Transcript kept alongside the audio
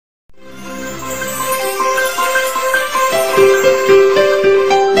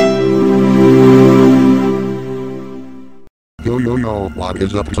Yo, what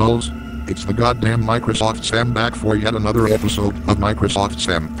is up, Tulls? It's the goddamn Microsoft Sam back for yet another episode of Microsoft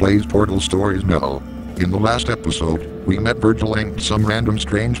Sam Plays Portal Stories Mel. In the last episode, we met Virgil and some random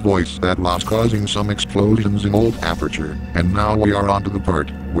strange voice that was causing some explosions in Old Aperture, and now we are on to the part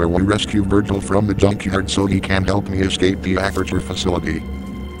where we rescue Virgil from the junkyard so he can help me escape the Aperture facility.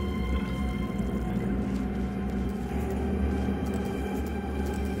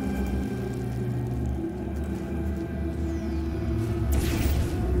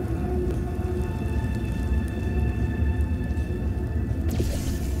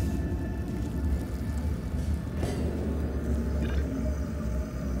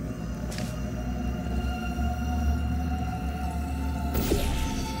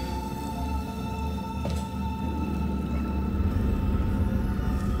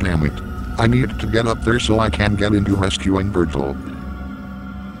 Damn it. I need to get up there so I can get into rescuing Virgil.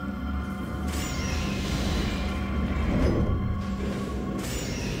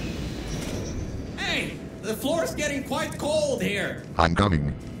 Hey! The floor's getting quite cold here! I'm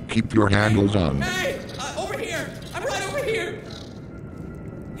coming. Keep your handles on. Hey! Over here! I'm right over here!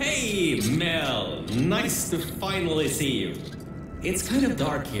 Hey, Mel. Nice to finally see you. It's kind of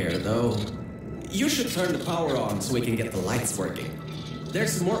dark here, though. You should turn the power on so we can get the lights working.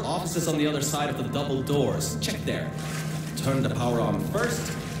 There's some more offices on the other side of the double doors. Check there. Turn the power on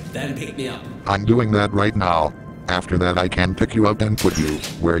first, then pick me up. I'm doing that right now. After that I can pick you up and put you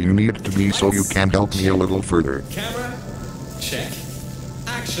where you need to be so you can help me a little further. Camera? Check.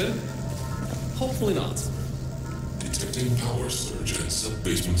 Action? Hopefully not. Detecting power surge at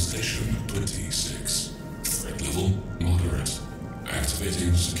sub-basement station 26. Threat level moderate.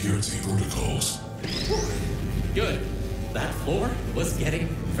 Activating security protocols. Good. That floor was getting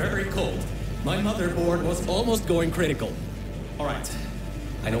very cold. My motherboard was almost going critical. Alright,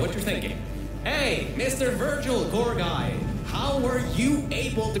 I know what you're thinking. Hey, Mr. Virgil, core guy, how were you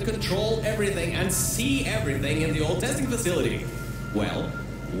able to control everything and see everything in the old testing facility? Well,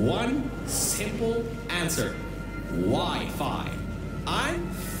 one simple answer. Wi-Fi. I'm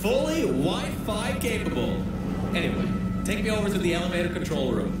fully Wi-Fi capable. Anyway, take me over to the elevator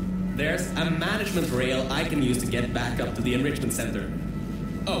control room. There's a management rail I can use to get back up to the enrichment center.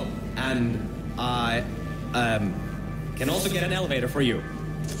 Oh, and I, can also get an elevator for you.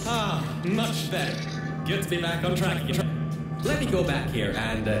 Ah, much better. Good to be back on track. Let me go back here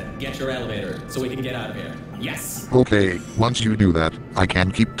and get your elevator so we can get out of here. Yes! Okay, once you do that, I can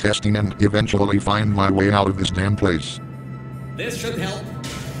keep testing and eventually find my way out of this damn place. This should help.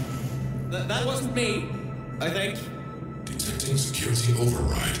 That wasn't me, I think. Detecting security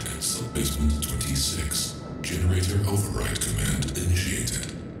override at sub-basement 26. Generator override command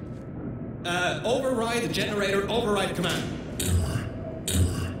initiated. Override generator override command.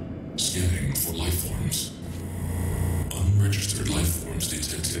 Error. Scanning for life forms. Unregistered life forms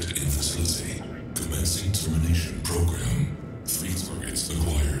detected in facility. Commencing termination program. 3 targets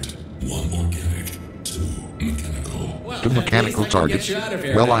acquired. 1 organic, 2 mechanical. Two mechanical targets.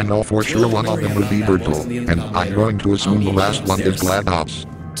 Well, I know for sure one of them will be Virgil, and I'm going to assume the last one is Glad Ops.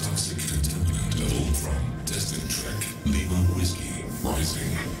 Toxic contaminant level from testing track Lima Whiskey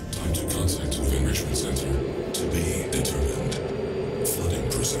rising. Time to contact with enrichment center to be determined. Flooding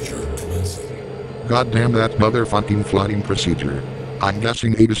procedure commencing. Goddamn that motherfucking flooding procedure. I'm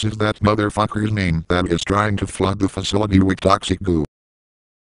guessing AEGIS is that motherfucker's name that is trying to flood the facility with toxic goo.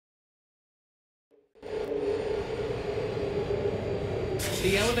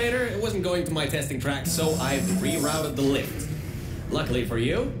 The elevator, it wasn't going to my testing track, so I've rerouted the lift. Luckily for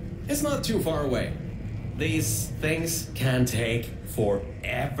you, it's not too far away. These things can take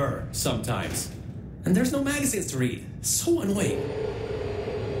forever sometimes. And there's no magazines to read. So annoying.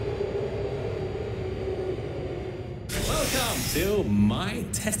 Welcome to my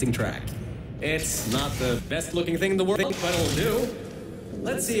testing track. It's not the best looking thing in the world, but it'll do.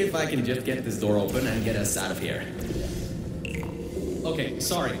 Let's see if I can just get this door open and get us out of here. Okay,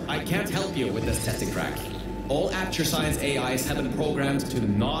 sorry, I can't help you with this testing track. All Aperture Science AIs have been programmed to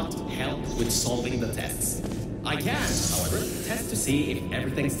not help with solving the tests. I can, however, test to see if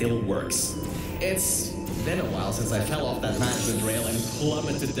everything still works. It's been a while since I fell off that management rail and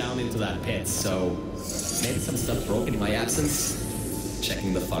plummeted down into that pit, so maybe some stuff broke in my absence.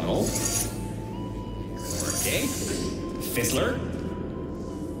 Checking the funnel. Working. Fizzler.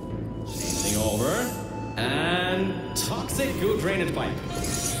 Changing over. And toxic goo drainage pipe.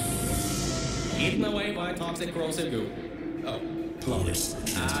 Eaten away by toxic corrosive goo. Oh, lovely.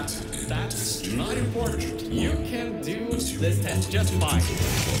 That's not important. You can do this test just fine.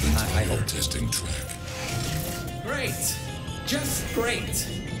 I hope. Testing track. Great. Just great.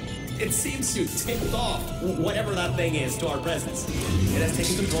 It seems you tipped off whatever that thing is to our presence. It has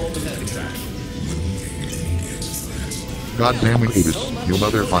taken control of the testing track. Goddamn AEGIS, you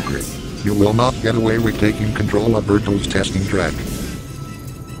motherfucker. You will not get away with taking control of Virgil's testing track.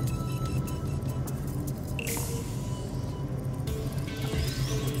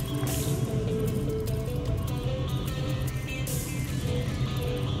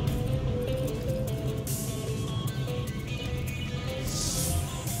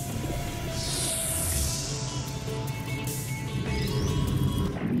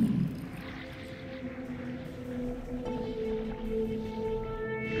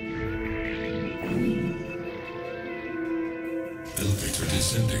 Elevator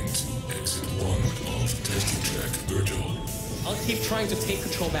descending to exit 1 of testing track, Virgil. I'll keep trying to take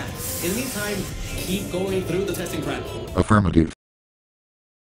control back. In the meantime, keep going through the testing track. Affirmative.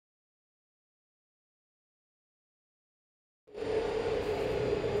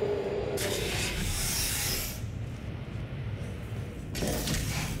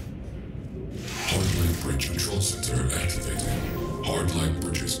 Hardline bridge control center activating. Hardline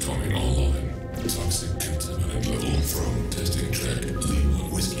bridges coming online. Toxic contaminant level from testing track Lima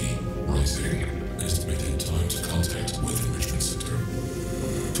Whiskey rising. Estimated time to contact with enrichment center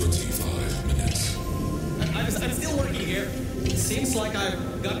 25 minutes. I'm still working here. Seems like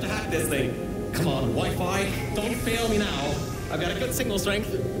I've got to hack this thing. Come on, Wi-Fi, don't fail me now. I've got a good signal strength.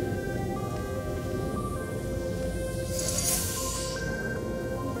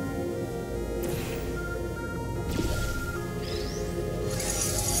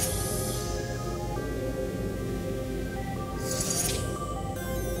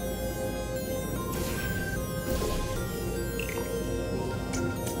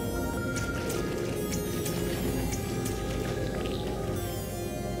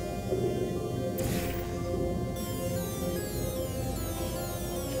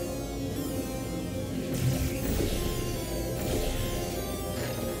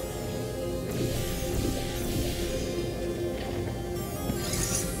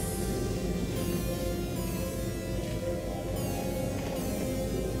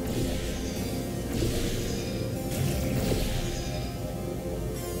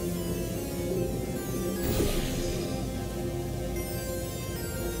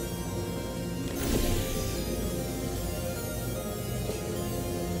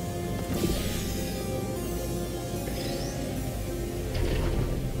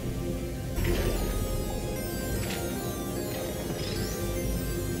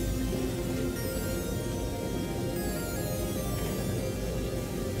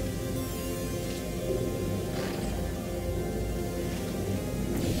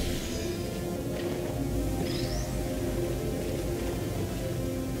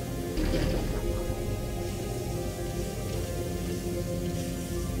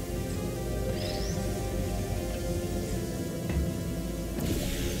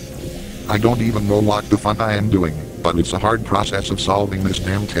 I don't even know what the fuck I am doing, but it's a hard process of solving this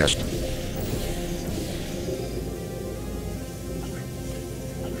damn test.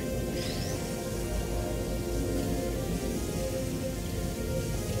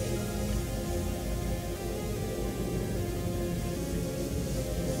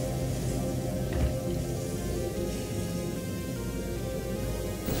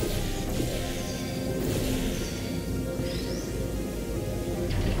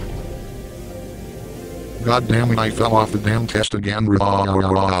 God damn it, I fell off the damn test again.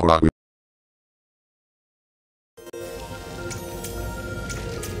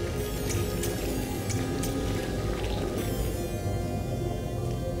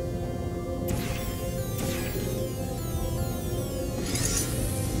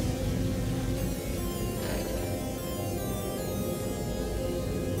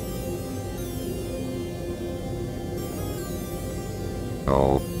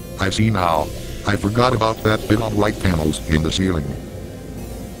 Oh, I see now. I forgot about that bit of light panels in the ceiling.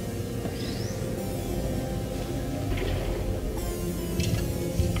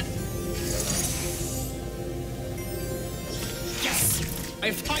 Yes!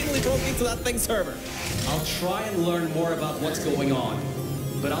 I finally broke into that thing's server. I'll try and learn more about what's going on,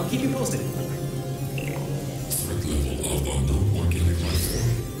 but I'll keep you posted. Threat level of unknown organic life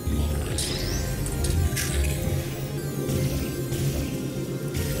form moderate. Continue tracking.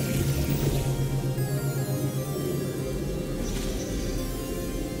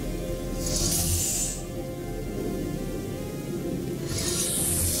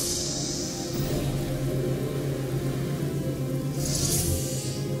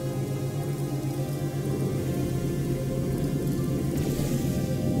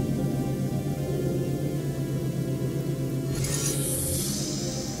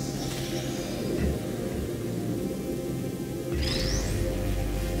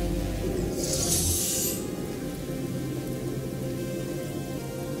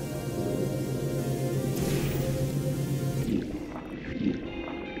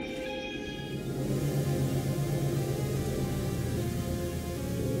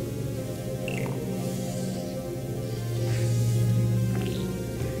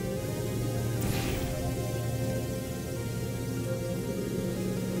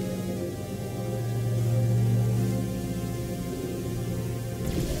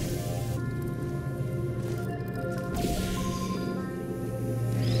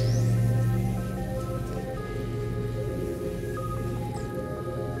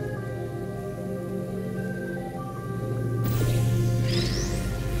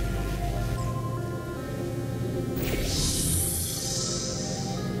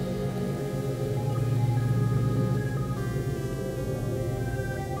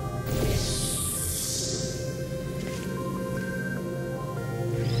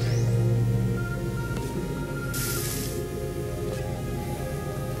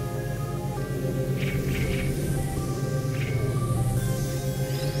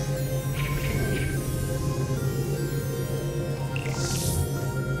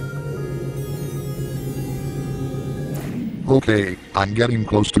 Okay, I'm getting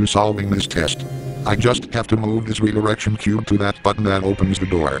close to solving this test. I just have to move this redirection cube to that button that opens the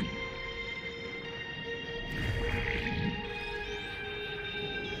door.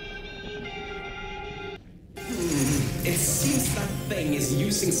 It seems that thing is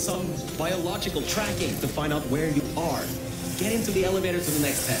using some biological tracking to find out where you are. Get into the elevator to the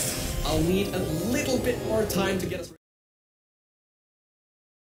next test. I'll need a little bit more time to get us...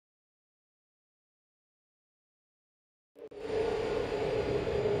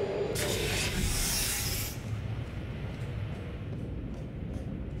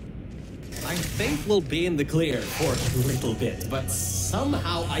 I think we'll be in the clear for a little bit, but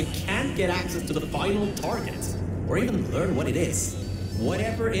somehow I can't get access to the final target, or even learn what it is.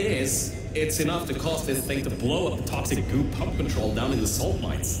 Whatever it is, it's enough to cause this thing to blow up the toxic goo pump control down in the salt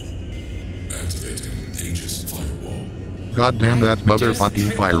mines. Activating AEGIS firewall. Goddamn that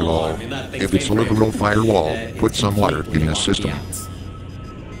motherfucking firewall. If it's a literal firewall, put some water in the system.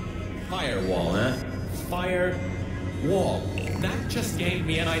 Firewall, huh? Firewall. That just gave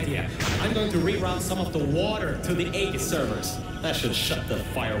me an idea. I'm going to reroute some of the water to the AEGIS servers. That should shut the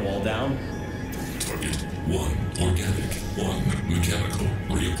firewall down. Target 1 organic, 1 mechanical.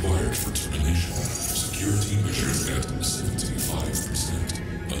 Reacquired for termination. Security measured at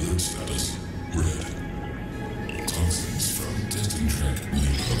 75%. Alert status red. Toxins from testing track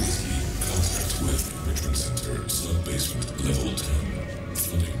Lima Whiskey. Contact with enrichment center sub-basement level 10.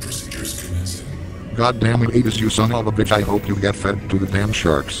 Flooding procedures commencing. Goddamn it, Aegis, you son of a bitch, I hope you get fed to the damn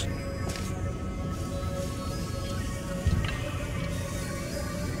sharks.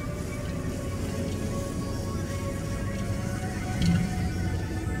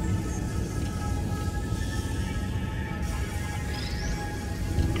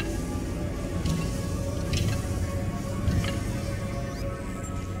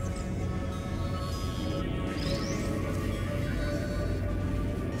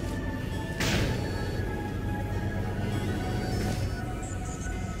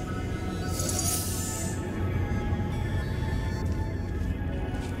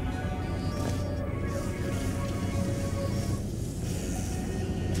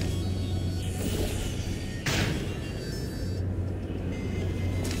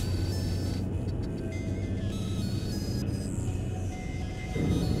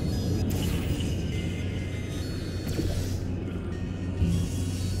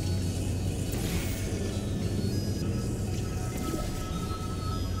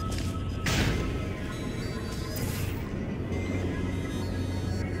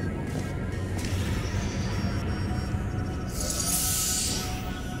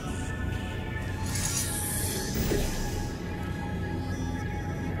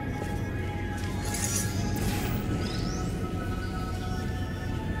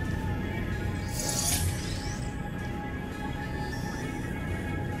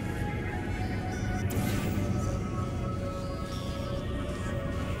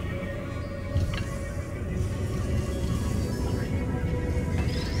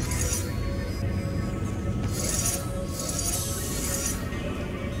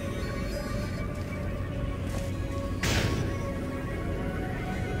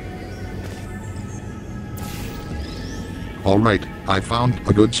 Alright, I found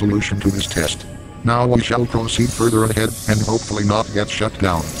a good solution to this test. Now we shall proceed further ahead and hopefully not get shut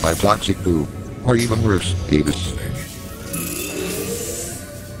down by toxic goo. Or even worse, Aegis.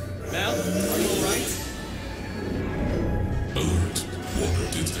 Mel, are you alright? Alert. Water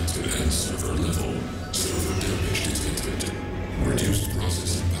detected at server level. Server damage detected. Reduced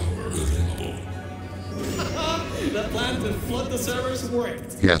processing power available. The plan to flood the servers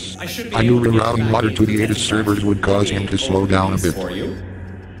worked. Yes, I I knew rerouting water to the Aegis servers would cause him to slow down a bit. For you.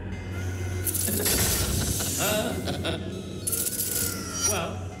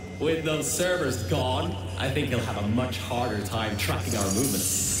 Well, with those servers gone, I think he'll have a much harder time tracking our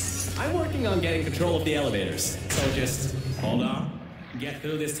movements. I'm working on getting control of the elevators, so just hold on, get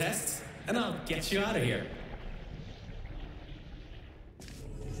through this test, and I'll get you out of here.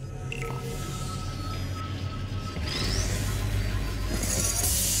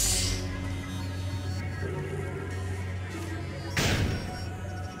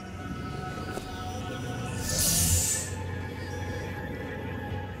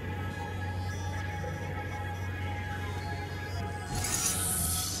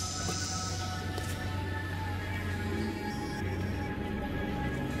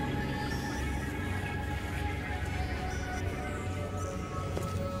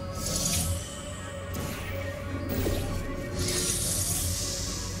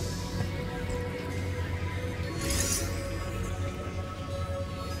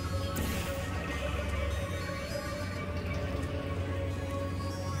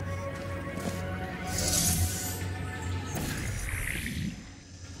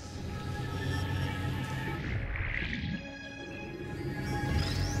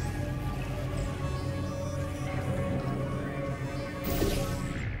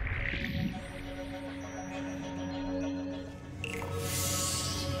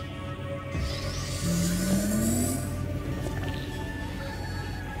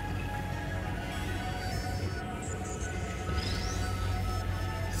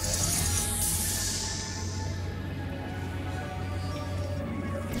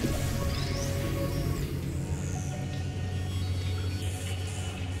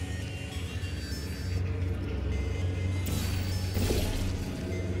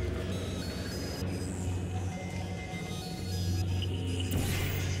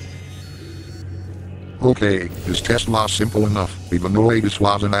 Okay, this test was simple enough, even though AEGIS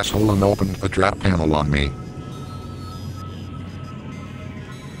was an asshole and opened a trap panel on me.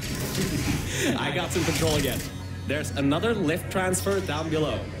 I got some control again. There's another lift transfer down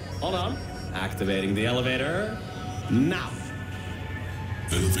below. Hold on. Activating the elevator. Now.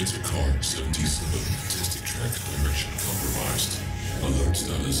 Elevator car 77. Testing track direction compromised. Alert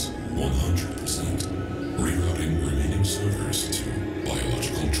status 100%. Rerouting remaining servers to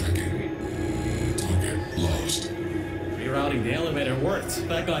biological tracking. Target lost. Rerouting the elevator worked.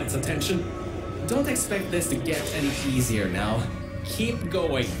 That got its attention. Don't expect this to get any easier now. Keep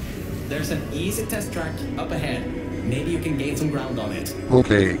going. There's an easy test track up ahead. Maybe you can gain some ground on it.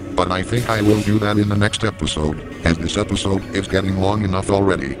 Okay, but I think I will do that in the next episode, as this episode is getting long enough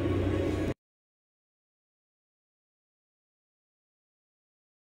already.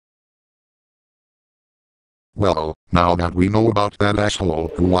 Well, now that we know about that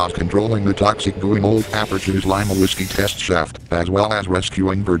asshole who was controlling the toxic going old Aperture's Lima Whiskey test shaft, as well as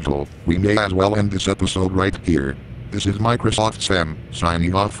rescuing Virgil, we may as well end this episode right here. This is Microsoft Sam,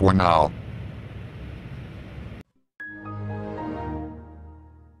 signing off for now.